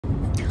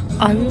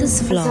On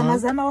this vlog,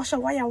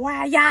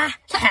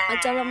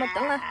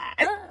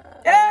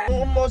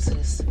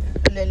 Moses,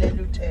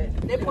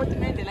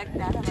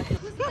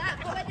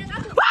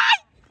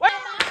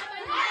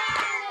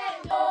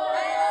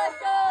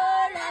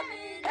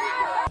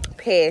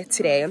 Pear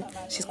today,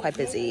 she's quite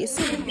busy.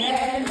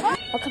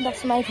 Welcome back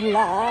to my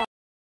vlog.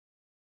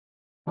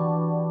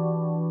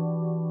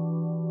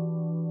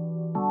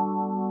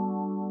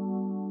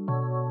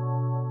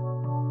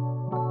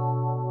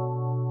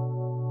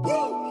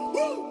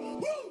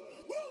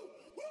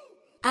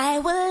 I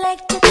would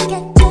like to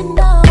get to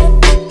know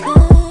if you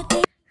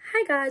could.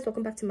 Hi guys,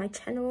 welcome back to my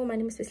channel. My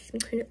name is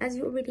besties. As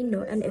you already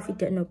know, and if you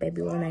didn't know,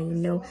 baby, well now you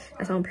know.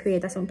 That's on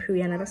period, that's on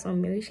Periana, that's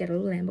on Mary. She had a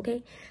little lamb,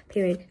 okay?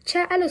 Period.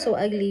 Chat, I look so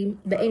ugly,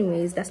 but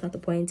anyways, that's not the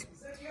point.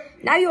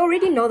 Now you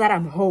already know that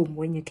I'm home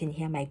when you can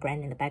hear my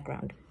grand in the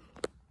background.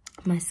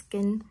 My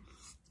skin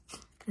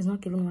is not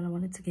giving what I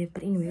wanted to give,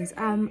 but anyways,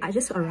 I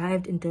just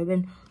arrived in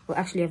Durban. Well,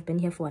 actually, I've been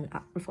here for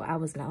 4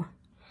 hours now.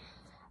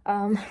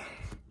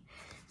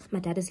 My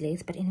dad is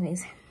late, but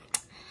anyways,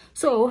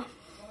 so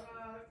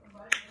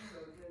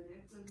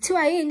to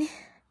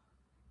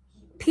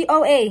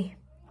POA,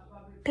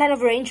 plan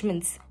of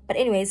arrangements. But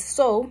anyways,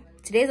 so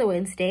today's a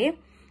Wednesday.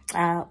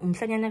 But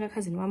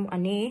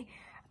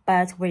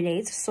we're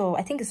late, so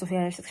I think it's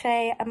Sophia.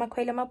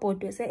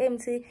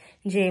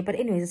 But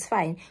anyways, it's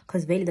fine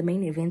because really the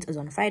main event is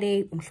on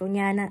Friday, and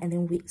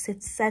then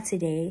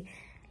Saturday,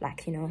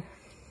 like, you know,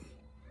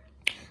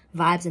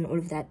 vibes and all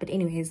of that. But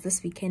anyways,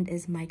 this weekend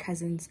is my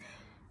cousin's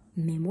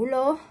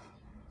uMemulo.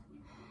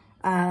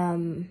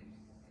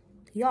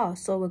 Yeah,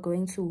 so we're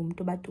going to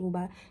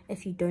Mtuba.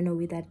 If you don't know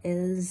where that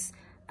is,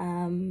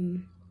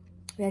 we're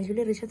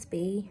actually Richards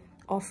Bay,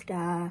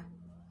 after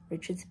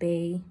Richards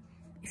Bay.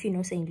 If you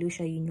know St.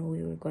 Lucia, you know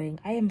where we're going.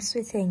 I am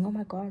sweating, oh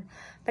my god.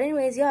 But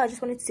anyways, yeah, I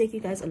just wanted to take you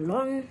guys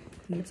along.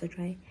 My lips are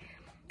dry,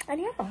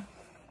 and yeah,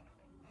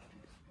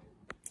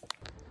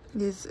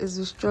 This is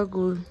a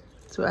struggle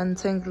to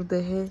untangle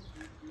the hair.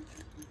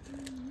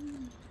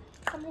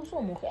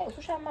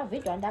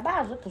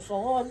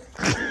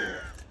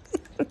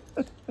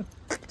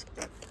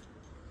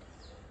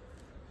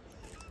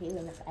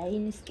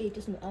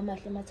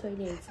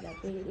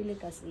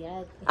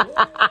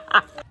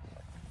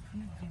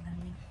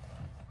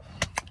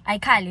 I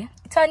Kali.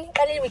 Tony,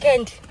 Kali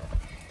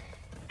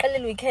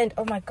weekend.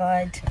 Oh my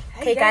god.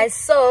 Okay guys,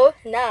 so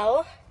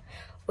now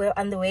we're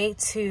on the way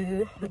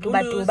to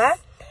Mtuba.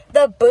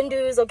 The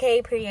Bundus,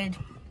 okay, period.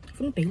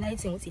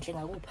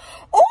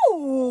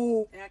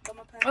 Oh,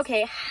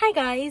 okay. Hi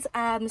guys,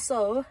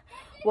 so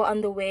we're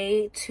on the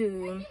way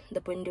to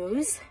the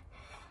Bundus.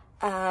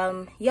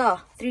 Yeah,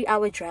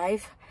 3-hour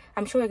drive.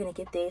 I'm sure we're gonna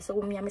get there.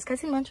 So is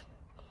cutting much.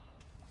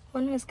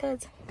 One is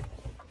cut.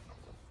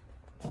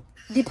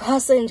 The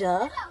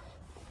passenger.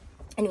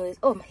 Anyways,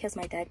 oh, here's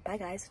my dad. Bye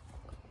guys.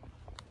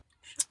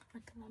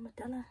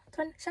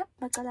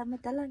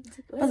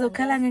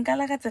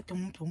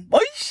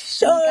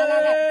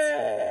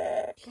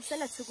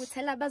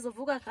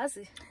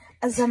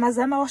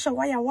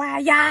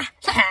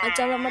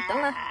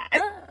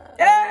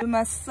 We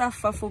must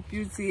suffer for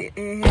beauty.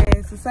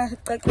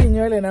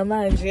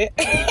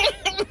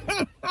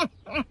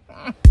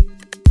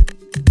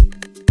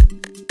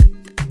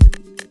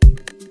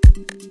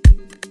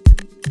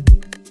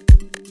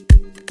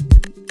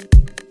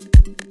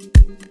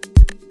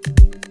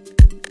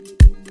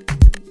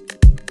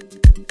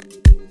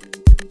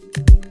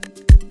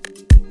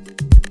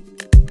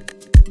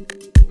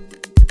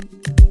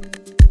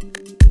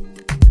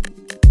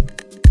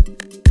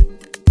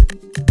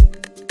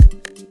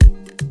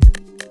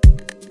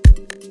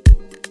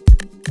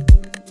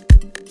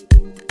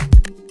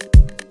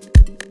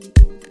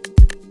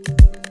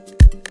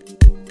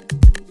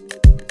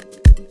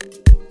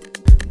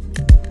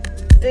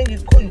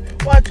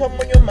 What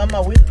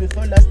mama week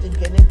before last in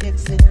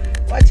taxi?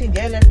 What in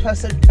the end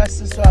twas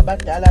so about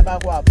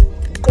Dalabawab?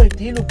 Good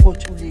deal of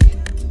Portugal.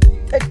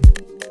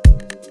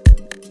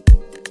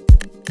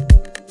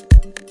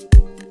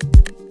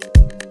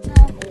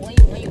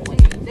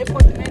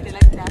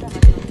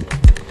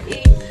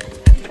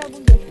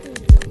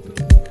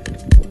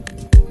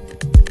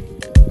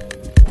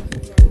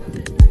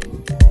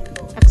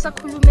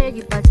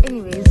 But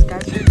anyways,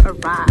 guys, we've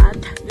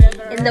arrived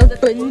in the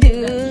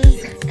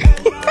Bundus.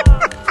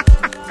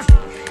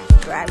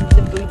 Drive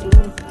the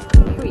Bundus.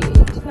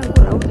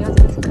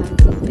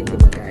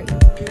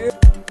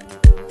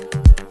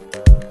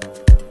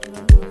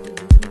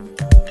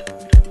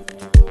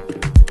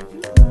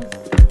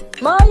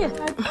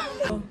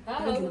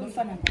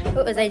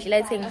 What was I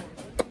lighting?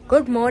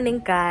 Good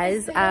morning,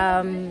 guys.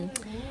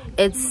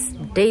 It's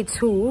day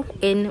 2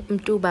 in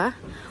Mtuba.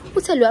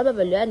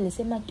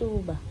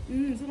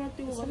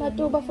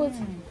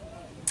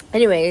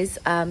 Anyways,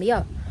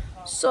 yeah,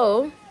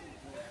 so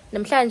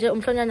namhlanje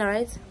umhlonyana,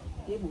 right?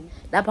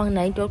 Lapha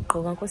ngina into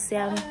yokugqoka nkosi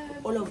yami.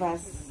 All of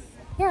us.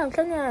 Yeah,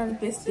 umhlonyana.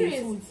 Best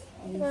day food.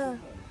 Yeah.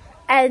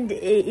 And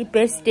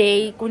best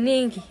day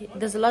kuningi.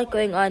 There's a lot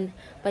going on,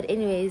 but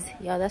anyways,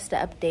 yeah, that's the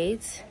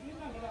update.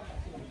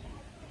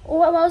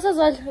 What was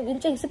all?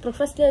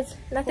 Breakfast late.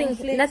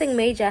 Nothing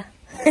major.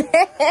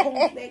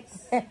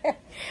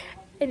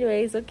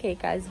 Anyways, okay,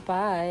 guys.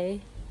 Bye.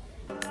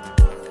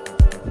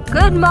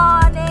 Good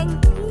morning.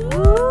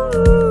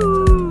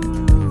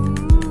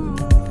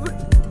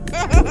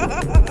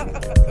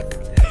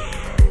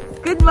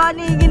 Good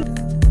morning.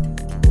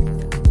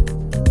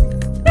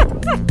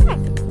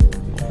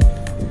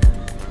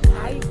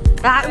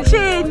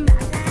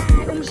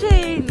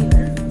 Umshin.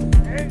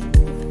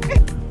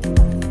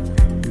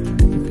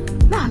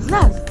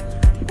 Nas.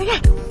 Okay.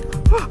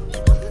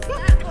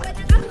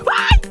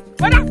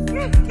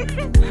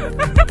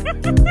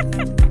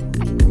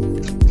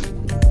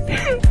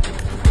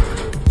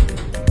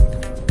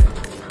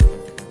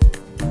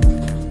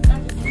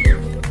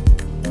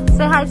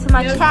 Say hi to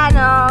my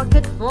channel.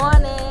 Good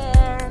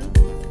morning.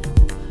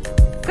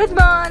 Good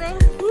morning.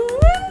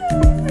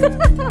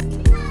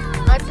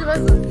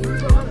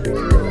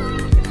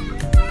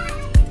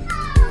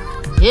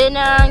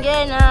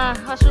 Ngena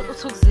washo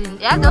uthukuzini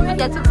yazi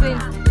ofika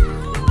eThukuzini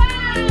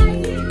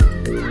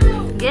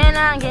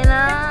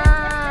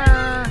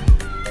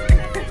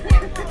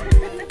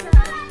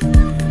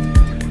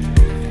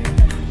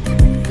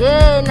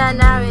ngena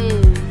nawe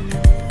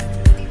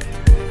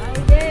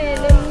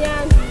awungene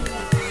mnyango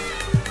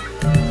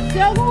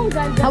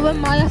siyakudla nje awe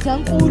maya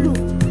sankulu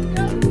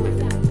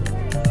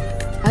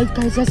hayi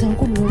guys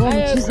sankulu ngoba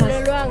Jesus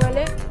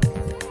le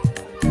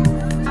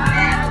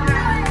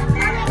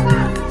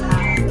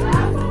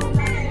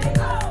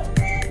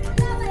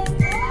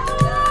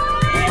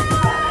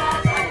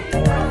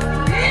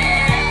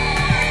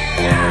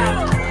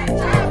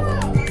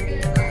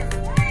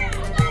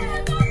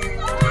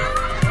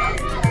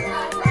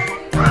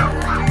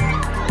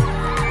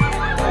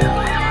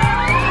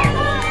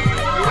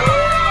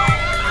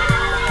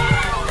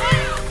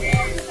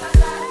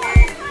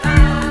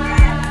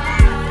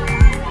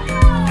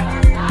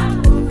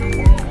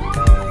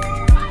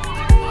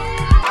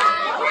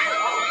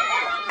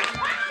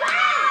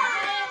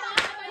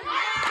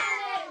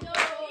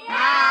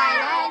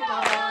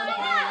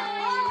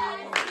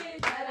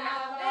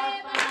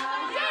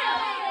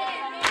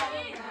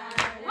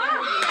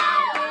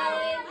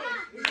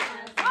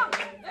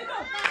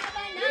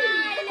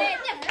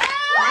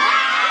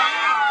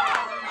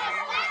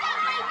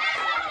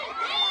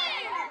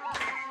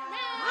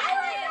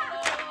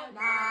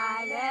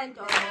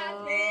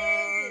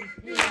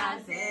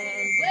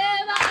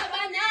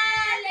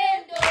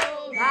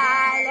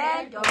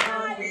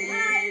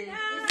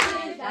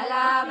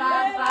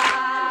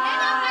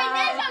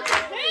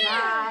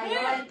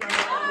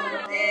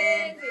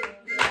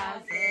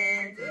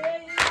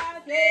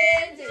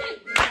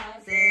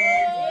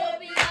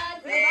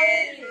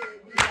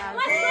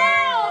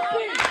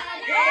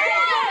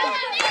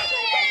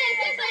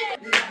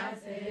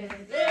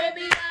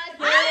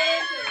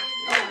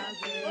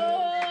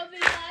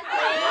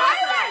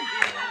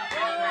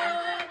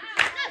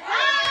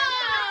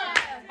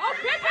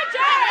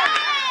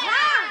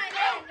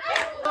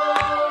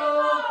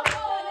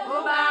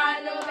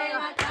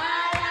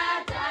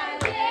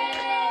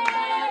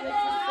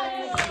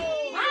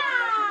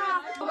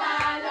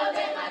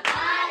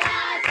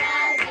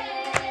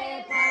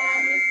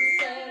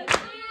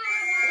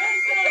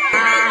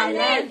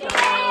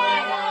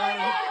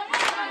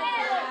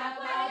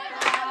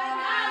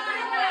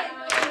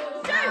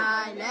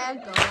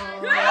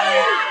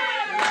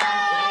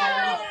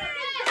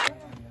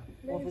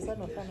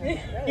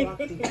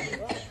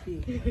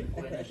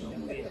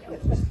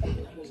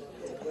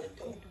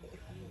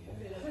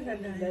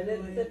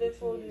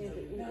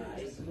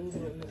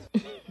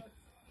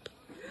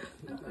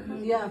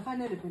Yeah,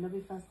 finally phela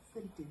befast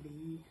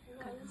seldelay.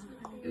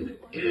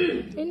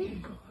 Ini?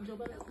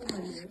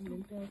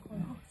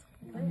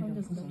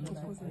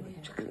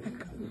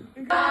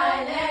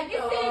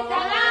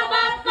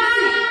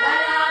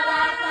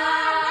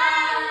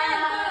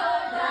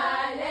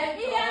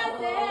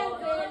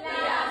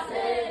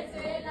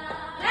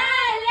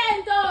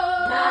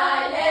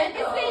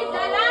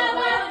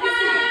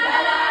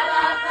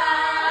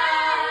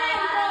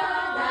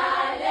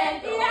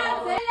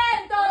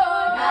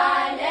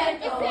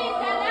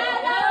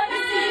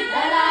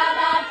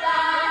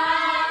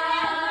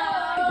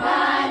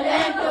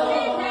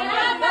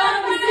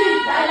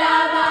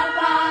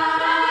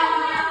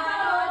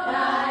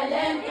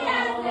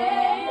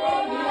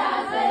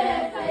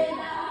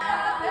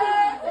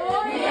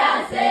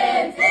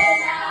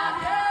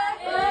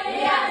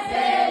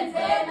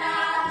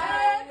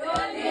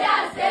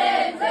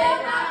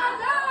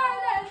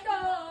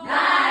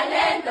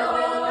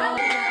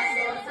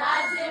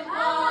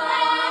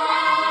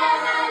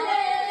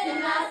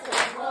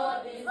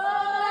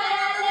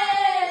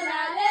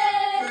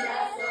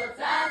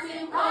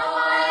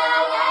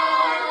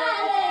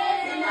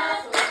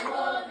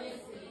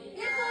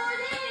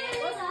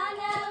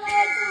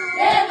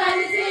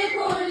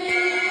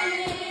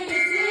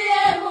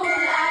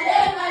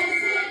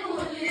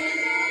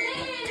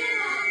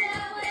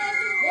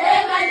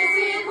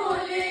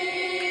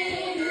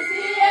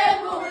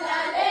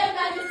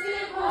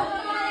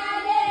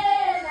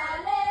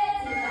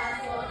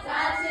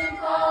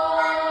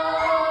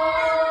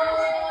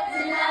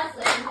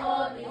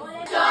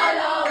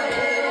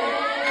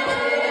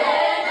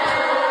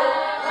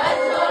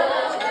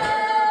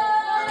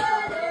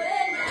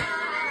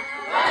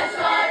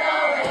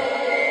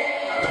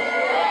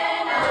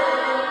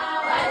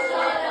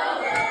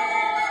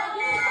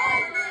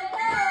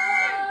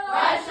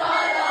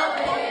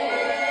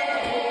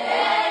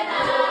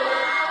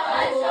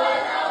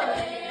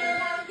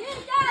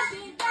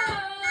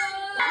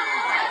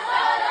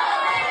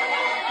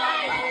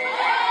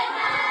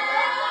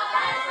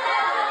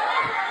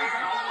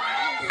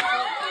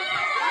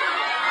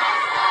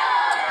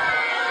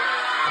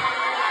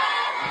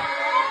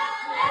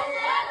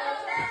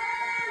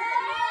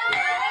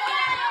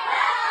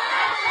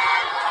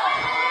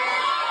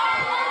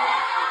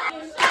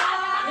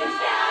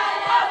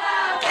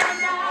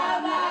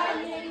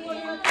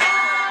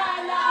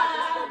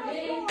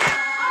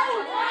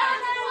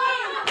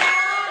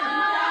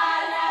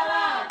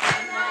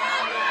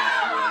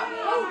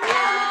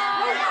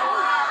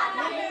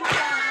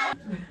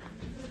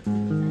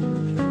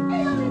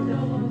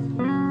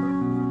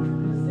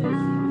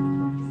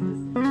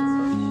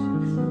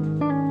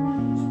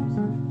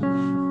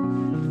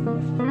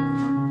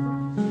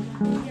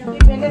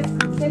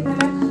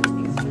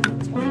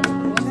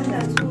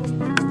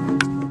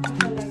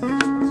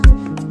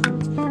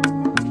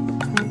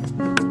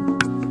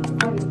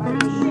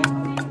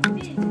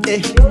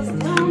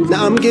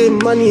 I'm getting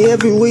money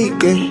every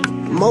weekend.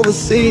 I'm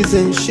overseas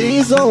and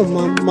she's on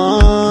my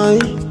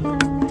mind.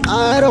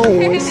 I don't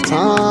waste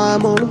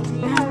time on her.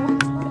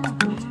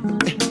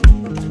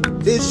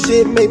 This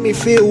shit make me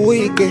feel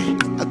weak.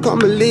 I can't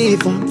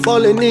believe I'm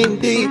falling in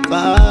deep.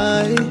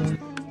 I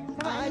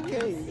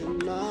can't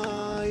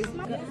deny.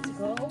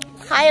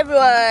 Hi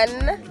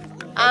everyone,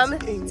 I'm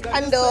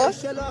Tando.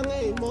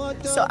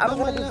 So I'm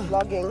gonna be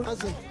vlogging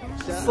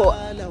for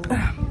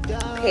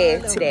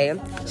Pear today.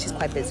 She's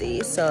quite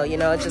busy, so you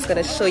know, just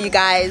gonna show you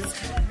guys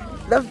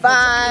the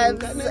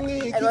vibes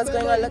and what's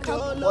going on. Look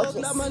how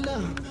gorgeous.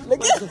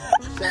 Look at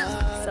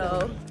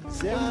so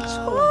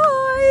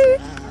enjoy.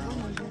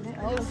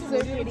 Oh, so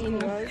pretty.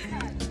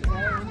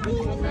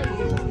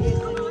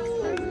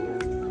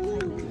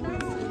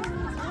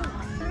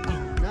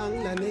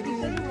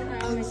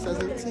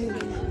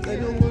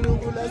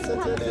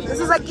 This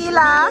is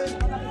Akila.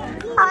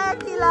 Hi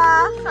Akila,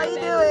 how you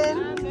doing?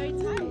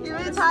 You're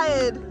really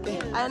tired.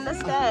 I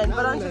understand,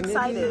 but aren't you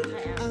excited?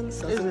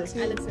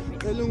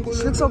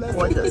 She looks so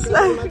gorgeous.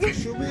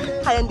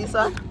 Hi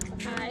Aneliswa.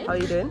 Hi. How are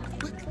you doing?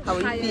 How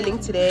are you feeling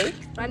today?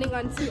 Running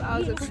on 2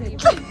 hours of sleep,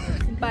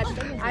 but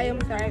I am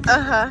thriving.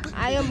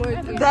 I am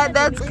working.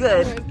 That's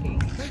good.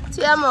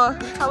 Tiamo,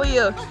 how are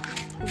you?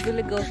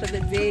 Gonna go for the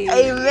day.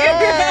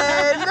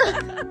 Amen.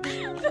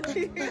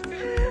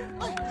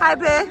 Hi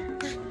Pe.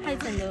 Hi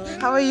Tando.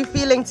 How are you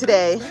feeling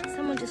today?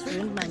 Someone just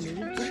ruined my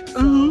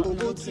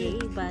mood. Okay,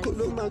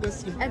 but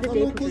as the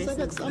day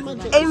progresses.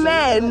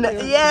 Amen.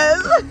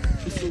 Yes.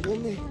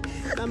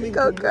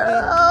 Go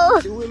girl.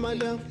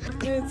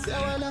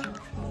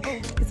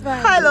 It's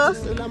fine. Hi Lo.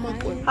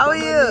 How are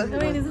you? I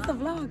mean, is this a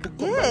vlog?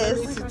 Yes.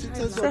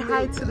 Say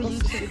hi to the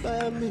YouTube.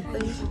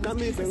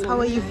 How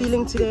are you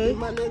feeling today?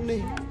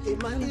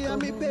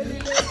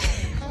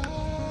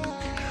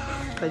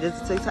 But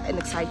it's an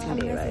exciting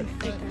day, right?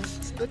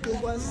 Don't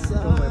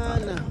worry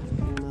about it.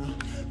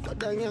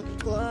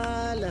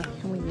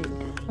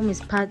 I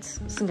miss Pat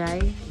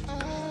Singai.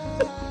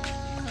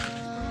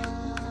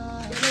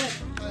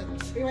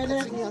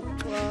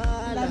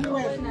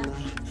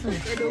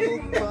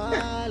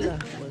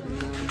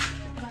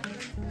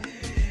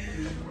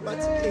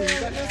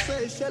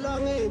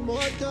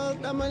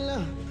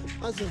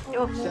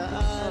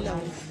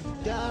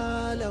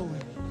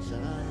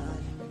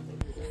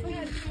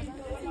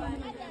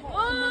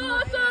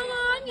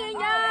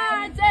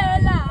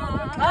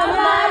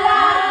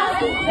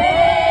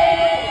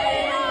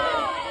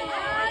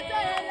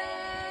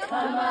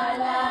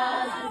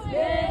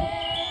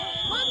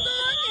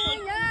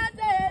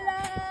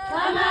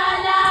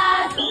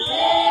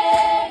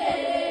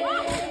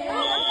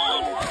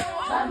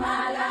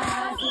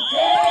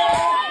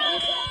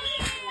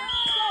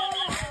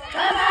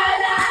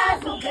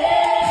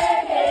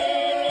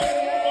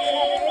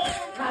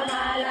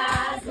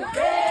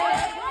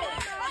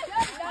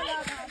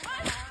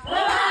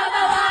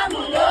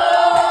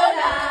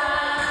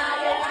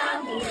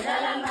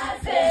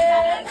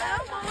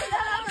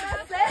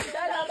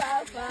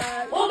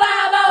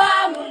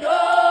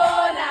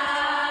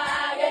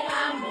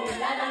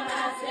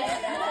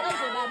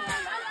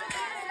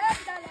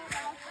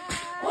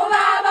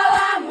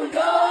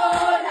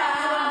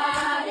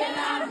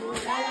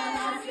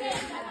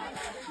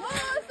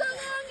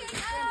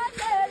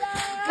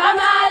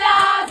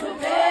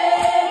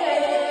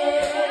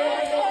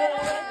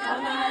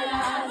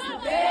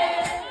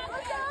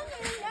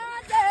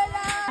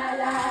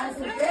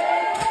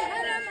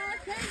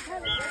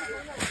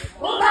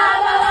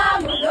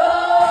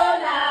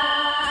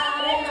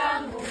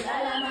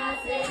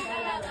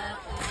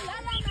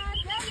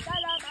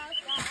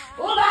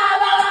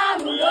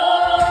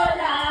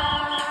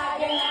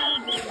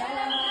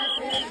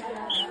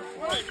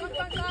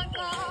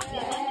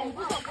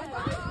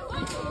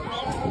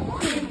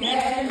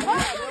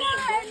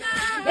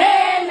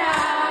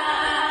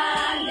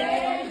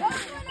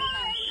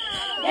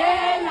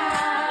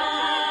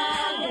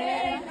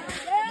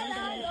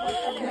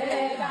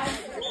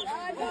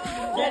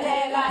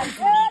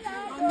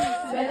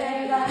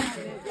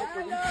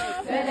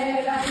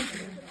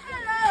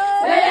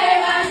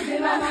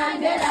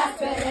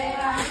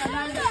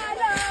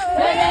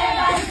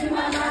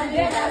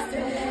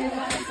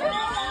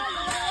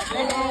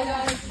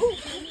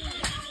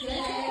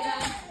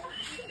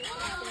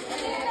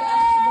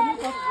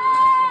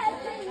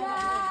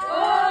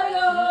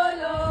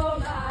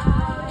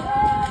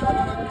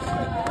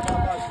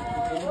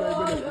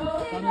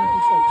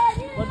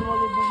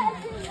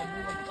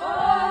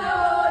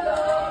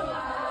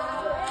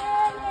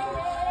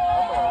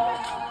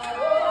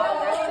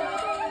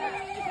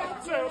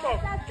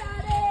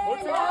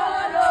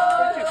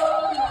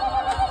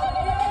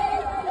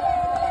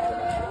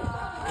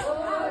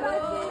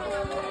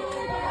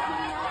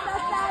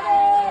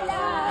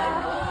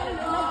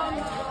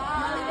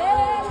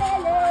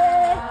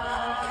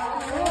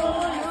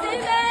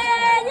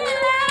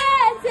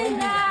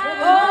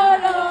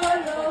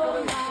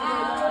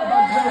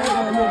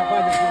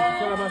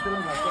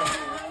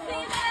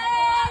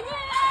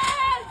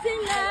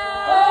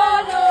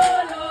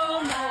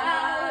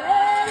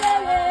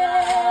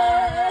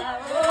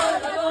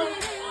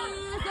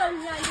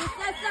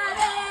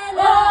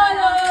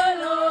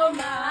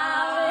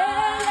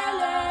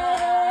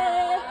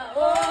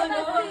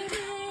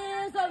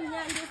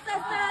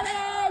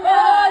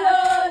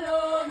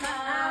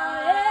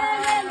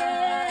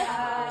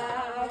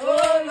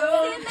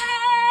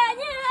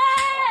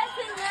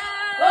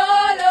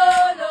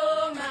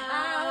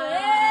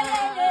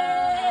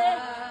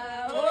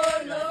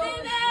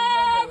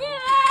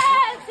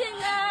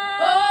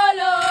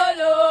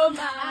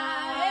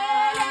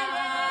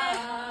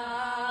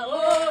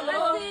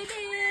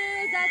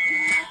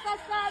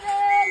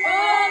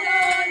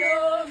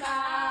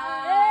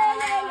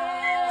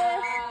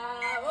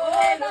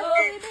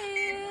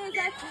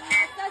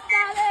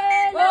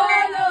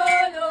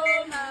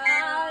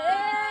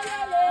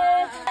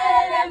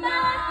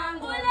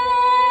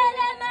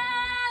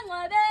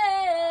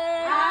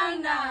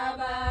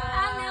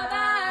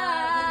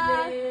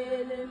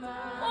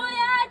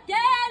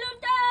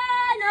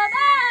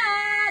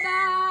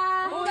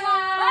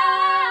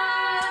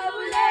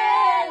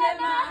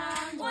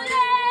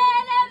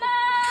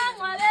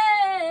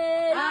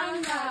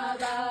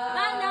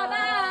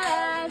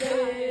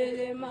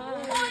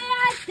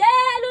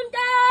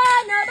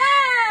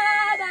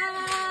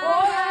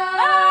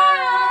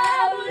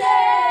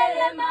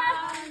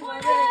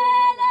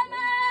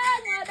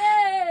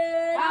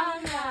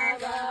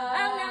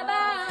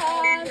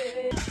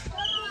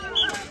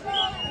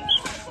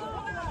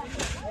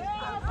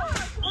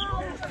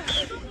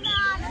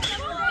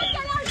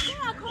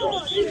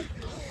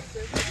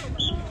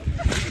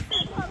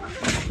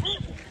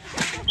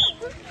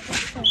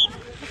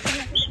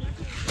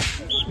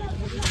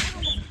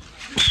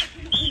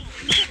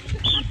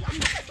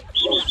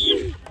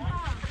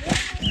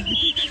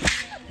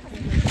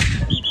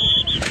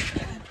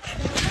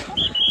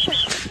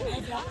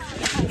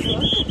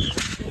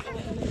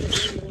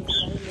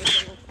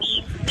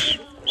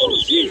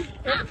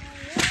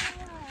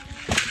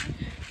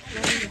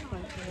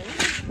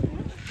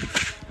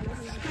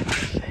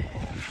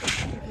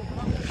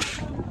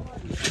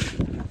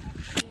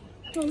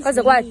 Because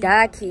it's quite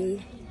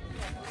darky.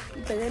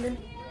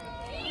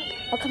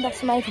 Welcome back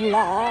to my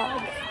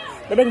vlog.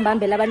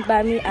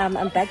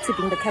 I'm back to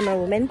being the camera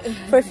woman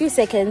for a few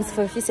seconds,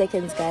 guys.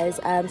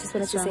 Just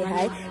wanted to say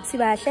hi.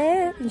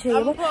 Sibahle,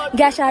 enjoyable.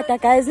 Ngiyashada,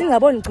 guys.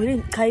 Ngaboni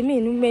ngcwele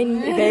khayimini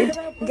main event.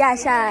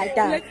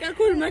 Ngiyashada.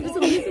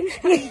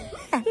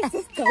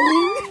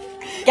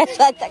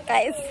 Ngiyashada,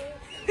 guys.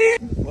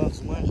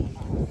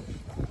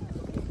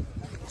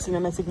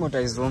 Cinematic mode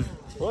is on.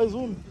 Oh, is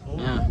on.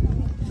 Yeah.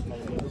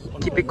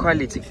 Keep it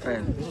quality,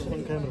 file.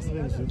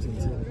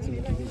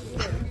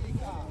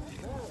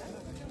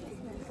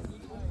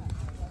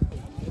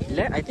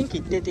 I think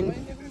it did in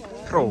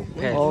Pro.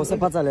 Oh, so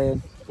what's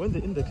that? When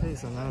they're in the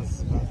case, and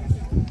us.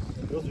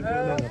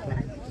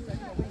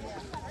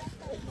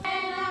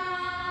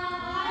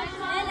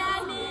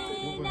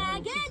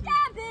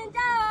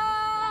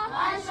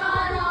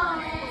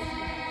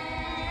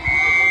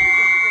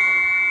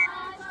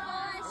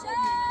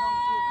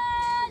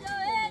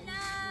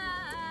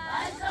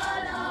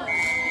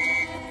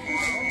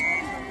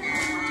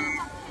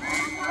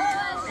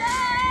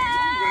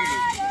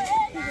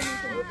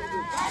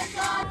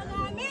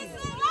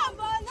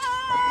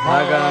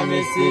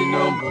 Hagamisi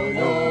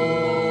nombolo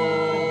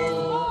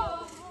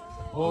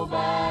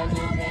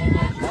Obani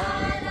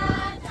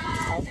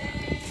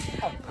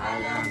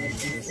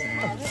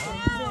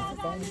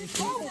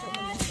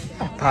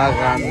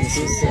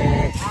Pagamisi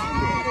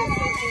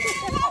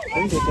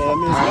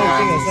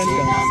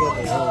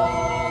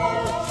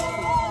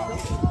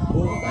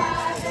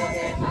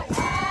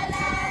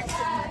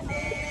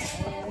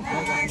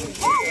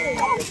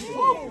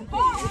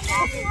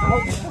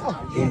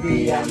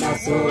Impia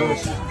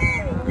masos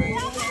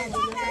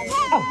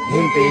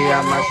Impia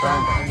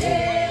masanga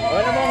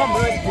Ona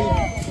Muhammad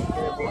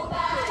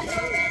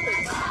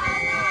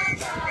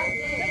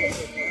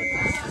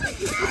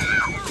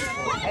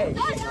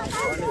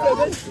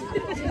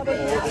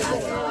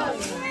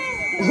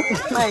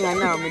I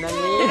know,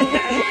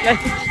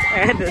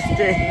 I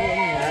understand.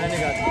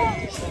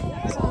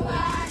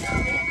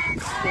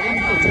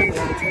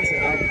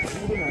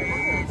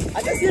 I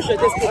guess you should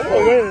just put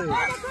away.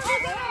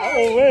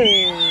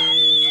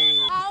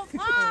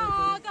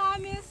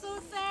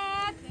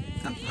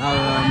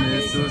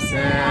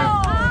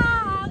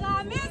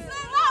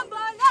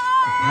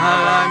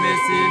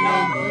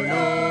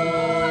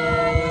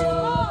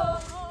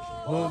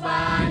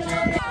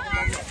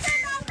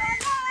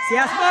 Se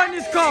as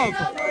fones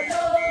coco.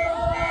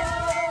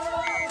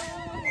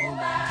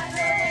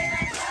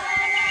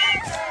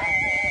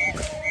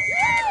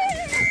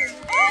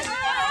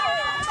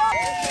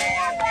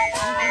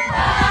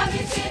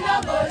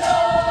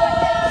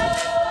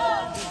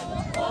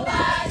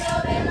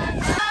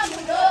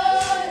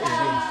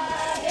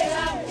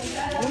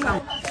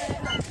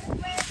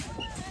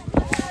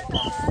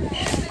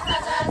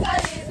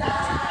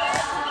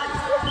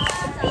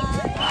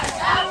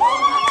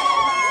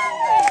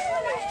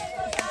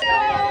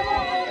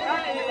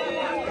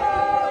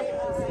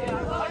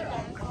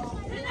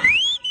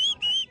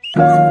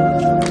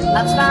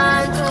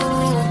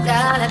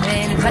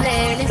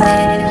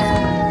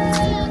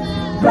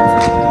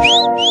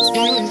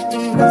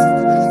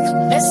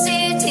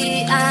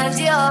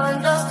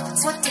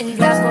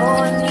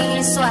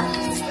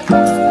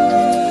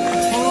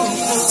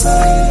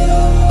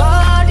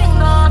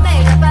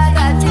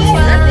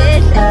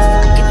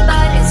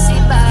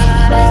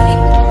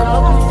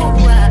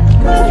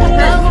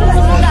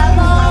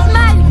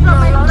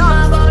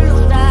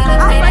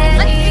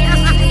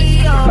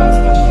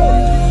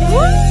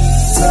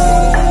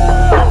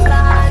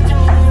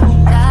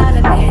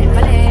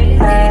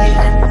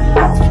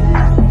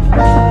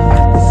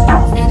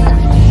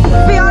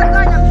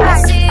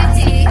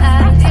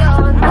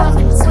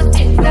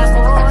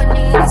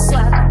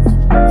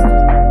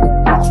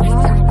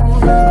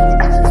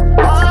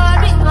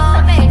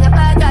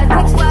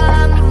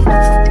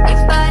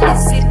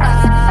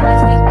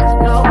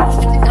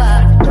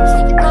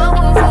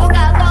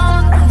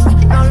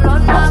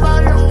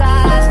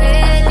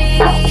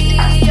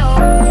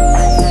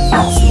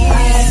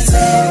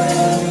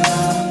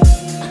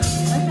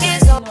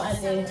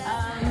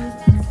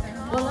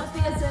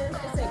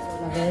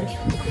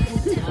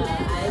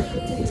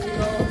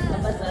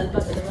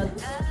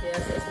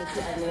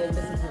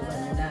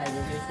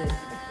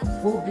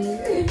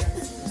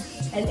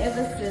 And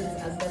ever since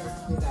I started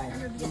to design,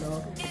 you know,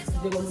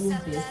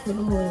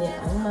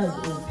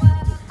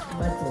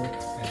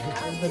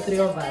 the three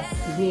of us,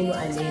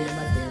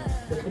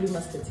 the three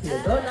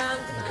musketeers.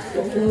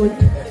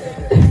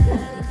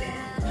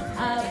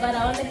 But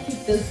I want to keep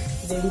this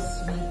very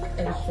sweet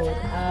and short.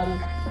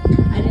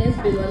 Ane's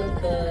been one of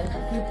the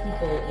few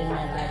people in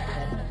my life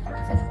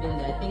that has been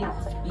there. I think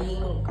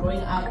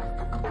growing up,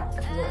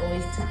 we were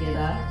always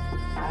together.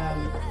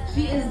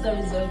 She is the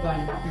reserved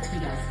one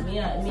between us.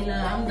 Mina,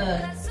 I'm the,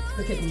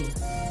 look at me,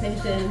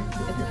 attention,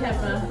 look at the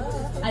camera.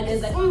 And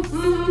it's like,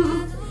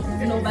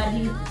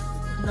 nobody,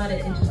 not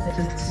interested.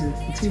 Just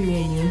between me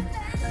and you,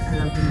 I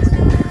love you.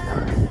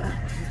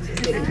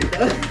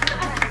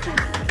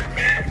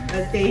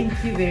 But thank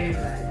you very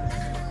much.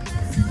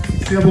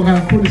 Siyabonga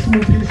kakhulu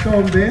Smoothie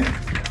Mhlombe.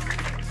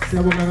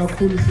 Siyabonga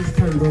kakhulu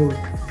sisithandwa.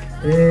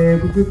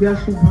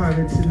 Kuyashupha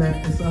ke thina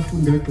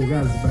esafunde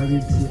egqokazi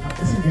bakithi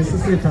isingesi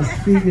sethu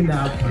asifiki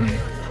lapha.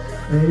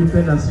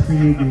 Impela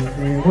asifiki.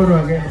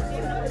 Kodwa ke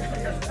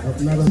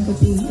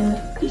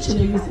each and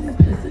every single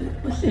person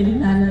Ohleli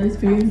Nana is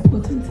very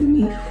important to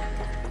me,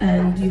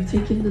 and you've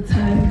taken the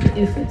time,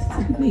 the effort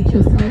to make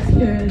yourself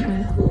here in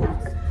my home,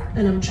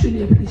 and I'm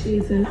truly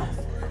appreciative.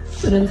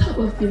 But on top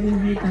of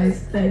giving you guys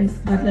thanks,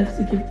 I'd love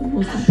to give the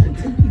most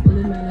important people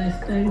in my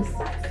life thanks,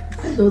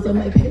 and those are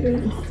my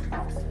parents.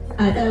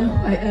 I am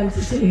who I am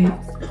today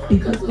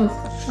because of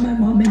my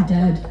mom and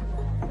dad.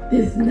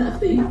 There's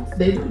nothing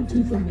they don't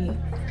do for me.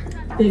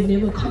 They've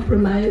never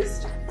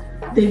compromised.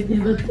 They've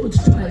never thought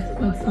twice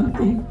about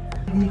something.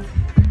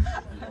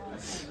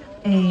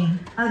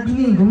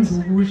 Akuningi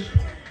ngizokusho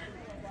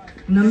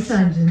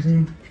namhlanje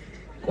nje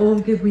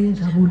konke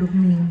kuyinjabulo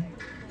kumina.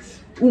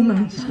 Uma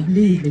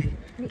ngijabulile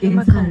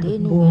ngithanda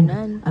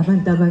ukubonga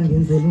abantu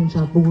abangenzela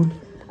injabulo,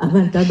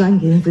 abantu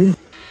abangenze.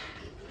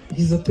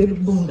 Ngizocela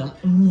ukubonga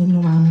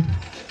umyeni wami.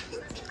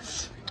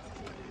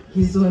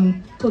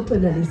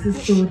 Ngizonixoxela lesi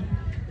story.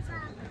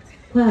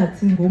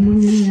 Kwathi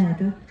ngomunye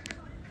unyaka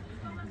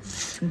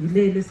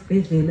ngilele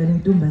esibhedlela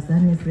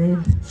lentombazane ezele.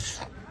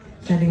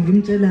 Hlale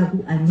ngimtshela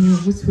ku-Ani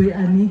ukuthi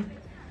we-Ani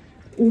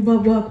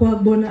ubaba wakho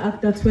wakubona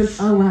after 12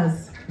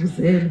 hours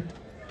uzele.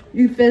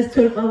 I-first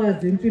 12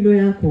 hours impilo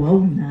yakho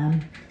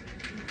wawunami.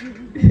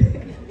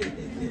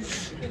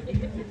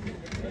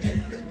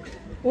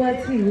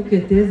 Wathi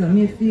uGedeza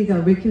mefika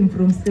working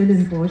from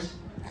Stellenbosch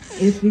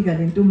efika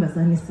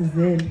lentombazane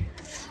isizele.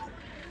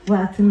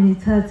 Wathi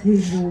ngithathe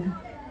ibuku.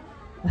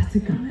 Wathi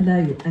igama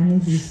layo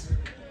Aneliswa.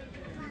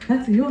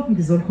 Wathi yo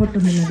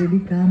ngizolkhohlwa mina leli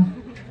gama.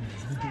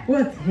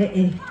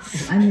 Wathi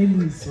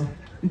Aneliswa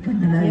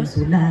igama layo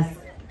zolazi.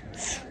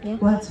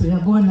 Wathi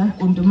uyabona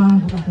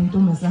kontomangu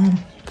abentombazane.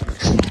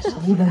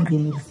 Abula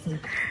ngenisela.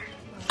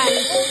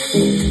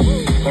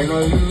 When I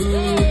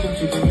look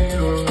into the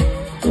mirror,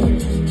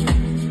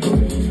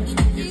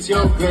 it's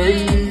your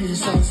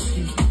grace I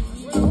see.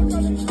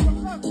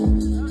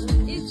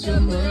 It's your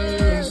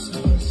mercy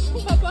I see.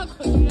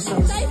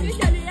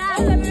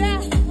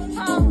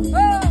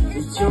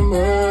 It's your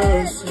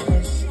mercy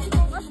I see.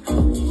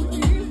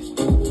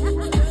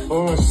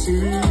 Oh, I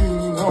see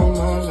all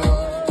my life.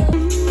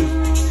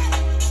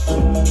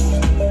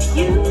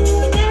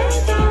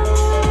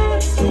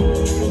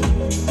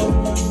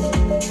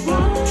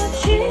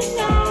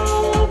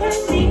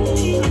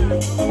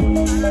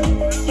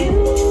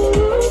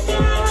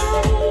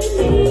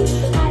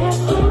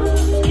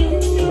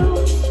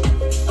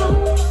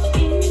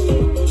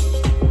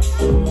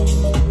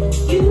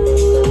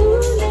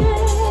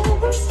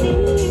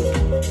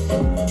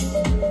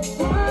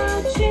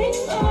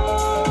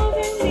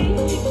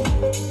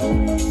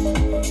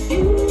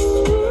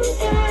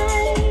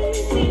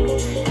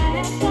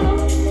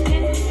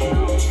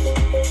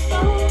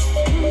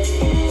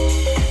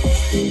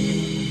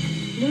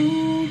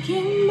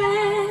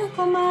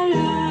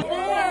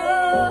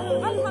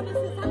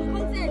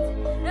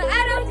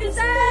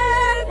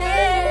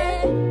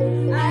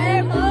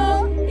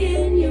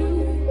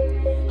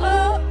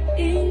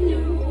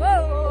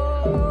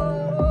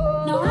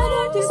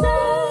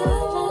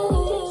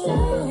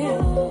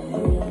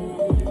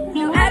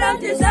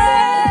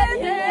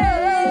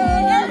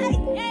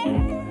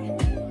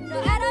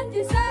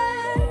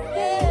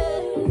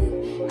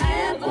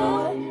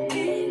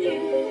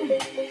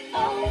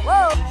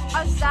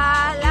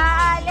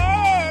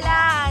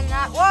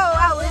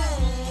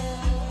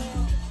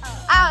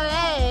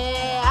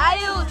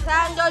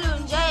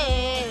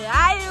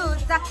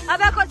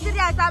 Abekho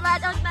serious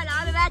abantu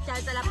balaba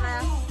bayadansa lapha.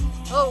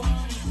 Oh.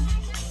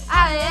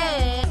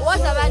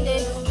 What's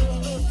abandeni?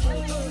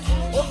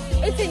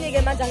 Ithini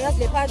ke manje angazi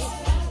le part.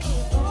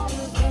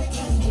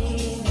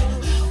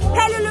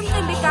 Hello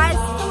umcimbi guys.